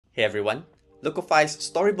Hey everyone, Locofy's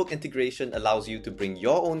Storybook integration allows you to bring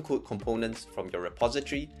your own code components from your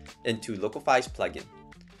repository into Locofy's plugin.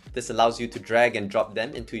 This allows you to drag and drop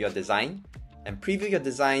them into your design and preview your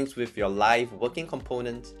designs with your live working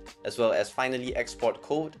components, as well as finally export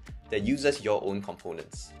code that uses your own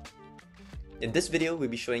components. In this video, we'll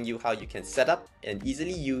be showing you how you can set up and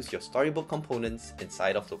easily use your Storybook components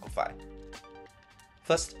inside of Locofy.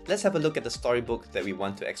 First, let's have a look at the Storybook that we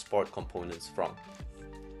want to export components from.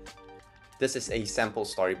 This is a sample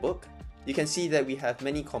storybook. You can see that we have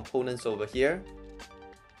many components over here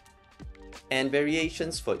and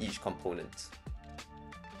variations for each component.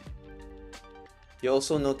 You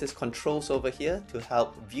also notice controls over here to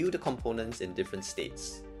help view the components in different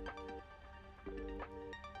states.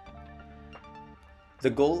 The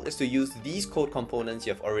goal is to use these code components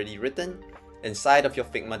you have already written inside of your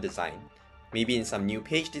Figma design, maybe in some new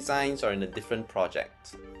page designs or in a different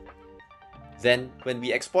project. Then, when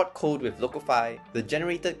we export code with Locofy, the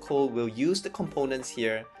generated code will use the components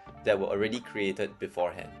here that were already created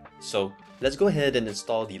beforehand. So, let's go ahead and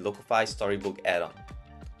install the Locofy Storybook add-on.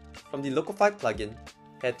 From the Locofy plugin,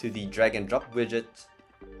 head to the drag and drop widget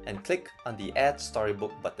and click on the Add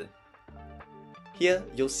Storybook button. Here,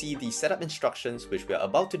 you'll see the setup instructions which we are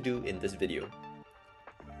about to do in this video.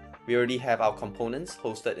 We already have our components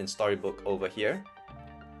hosted in Storybook over here.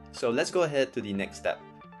 So let's go ahead to the next step.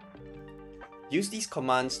 Use these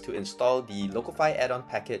commands to install the Locofy add-on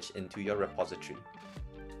package into your repository.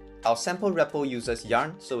 Our sample repo uses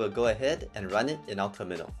Yarn, so we'll go ahead and run it in our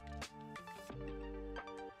terminal.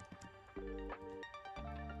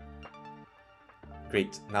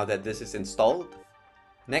 Great, now that this is installed,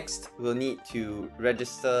 next we'll need to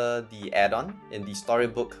register the add-on in the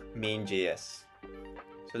Storybook main.js.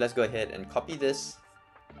 So let's go ahead and copy this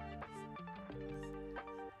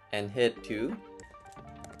and head to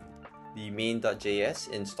the main.js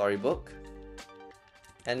in Storybook,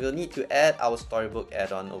 and we'll need to add our Storybook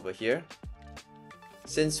add-on over here.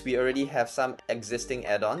 Since we already have some existing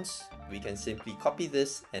add-ons, we can simply copy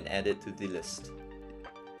this and add it to the list.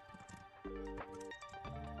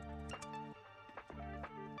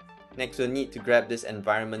 Next, we'll need to grab this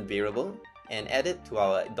environment variable and add it to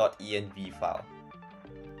our .env file.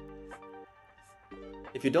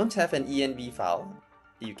 If you don't have an env file,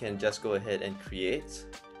 you can just go ahead and create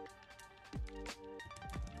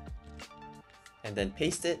and then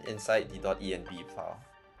paste it inside the .env file.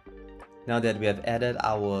 Now that we have added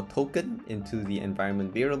our token into the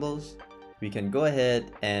environment variables, we can go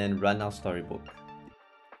ahead and run our storybook.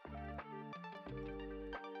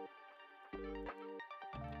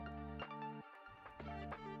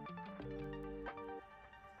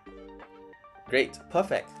 Great,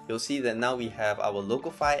 perfect. You'll see that now we have our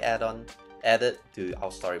Locofy add-on added to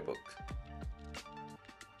our storybook.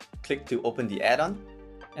 Click to open the add-on.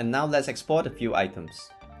 And now let's export a few items.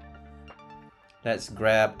 Let's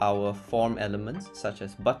grab our form elements such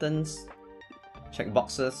as buttons,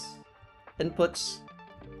 checkboxes, inputs,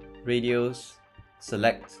 radios,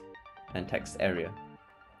 select, and text area.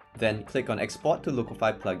 Then click on Export to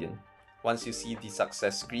Locofy Plugin. Once you see the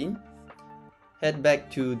success screen, head back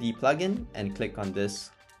to the plugin and click on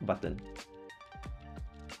this button.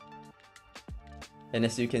 And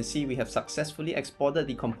as you can see, we have successfully exported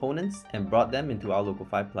the components and brought them into our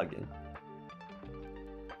Locofy plugin.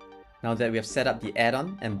 Now that we have set up the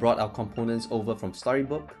add-on and brought our components over from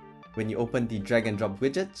Storybook, when you open the drag and drop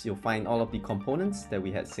widget, you'll find all of the components that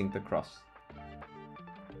we had synced across.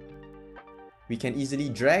 We can easily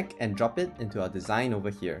drag and drop it into our design over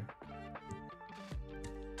here.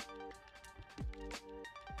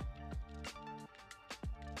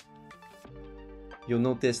 You'll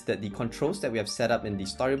notice that the controls that we have set up in the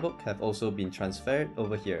Storybook have also been transferred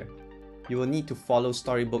over here. You will need to follow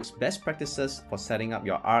Storybook's best practices for setting up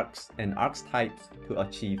your arcs and arcs types to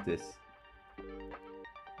achieve this.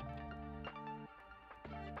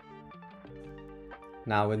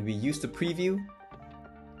 Now when we use the preview,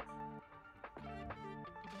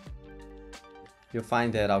 you'll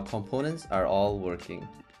find that our components are all working.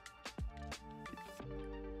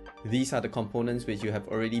 These are the components which you have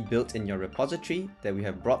already built in your repository that we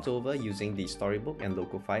have brought over using the Storybook and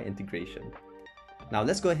Locofy integration. Now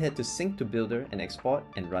let's go ahead to sync to Builder and export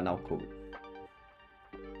and run our code.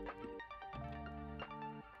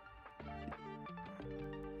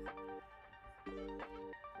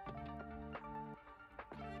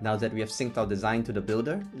 Now that we have synced our design to the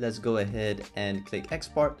Builder, let's go ahead and click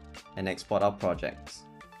Export and export our projects.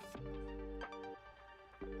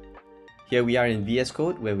 Here we are in VS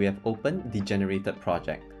Code where we have opened the generated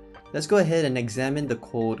project. Let's go ahead and examine the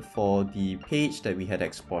code for the page that we had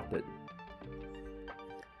exported.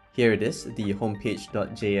 Here it is, the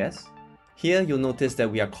homepage.js. Here you'll notice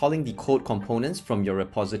that we are calling the code components from your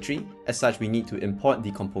repository. As such, we need to import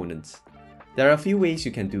the components. There are a few ways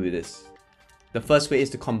you can do this. The first way is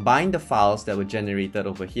to combine the files that were generated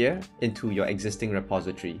over here into your existing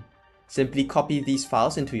repository. Simply copy these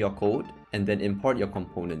files into your code and then import your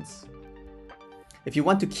components. If you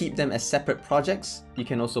want to keep them as separate projects, you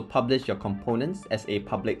can also publish your components as a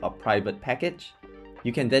public or private package.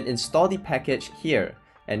 You can then install the package here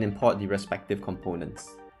and import the respective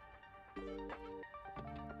components.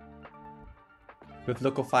 With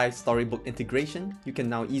Locofy's Storybook integration, you can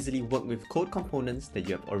now easily work with code components that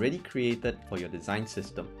you have already created for your design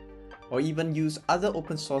system, or even use other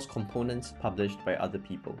open source components published by other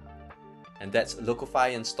people. And that's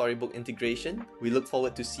Locofy and Storybook integration. We look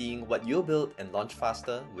forward to seeing what you'll build and launch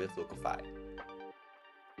faster with Locofy.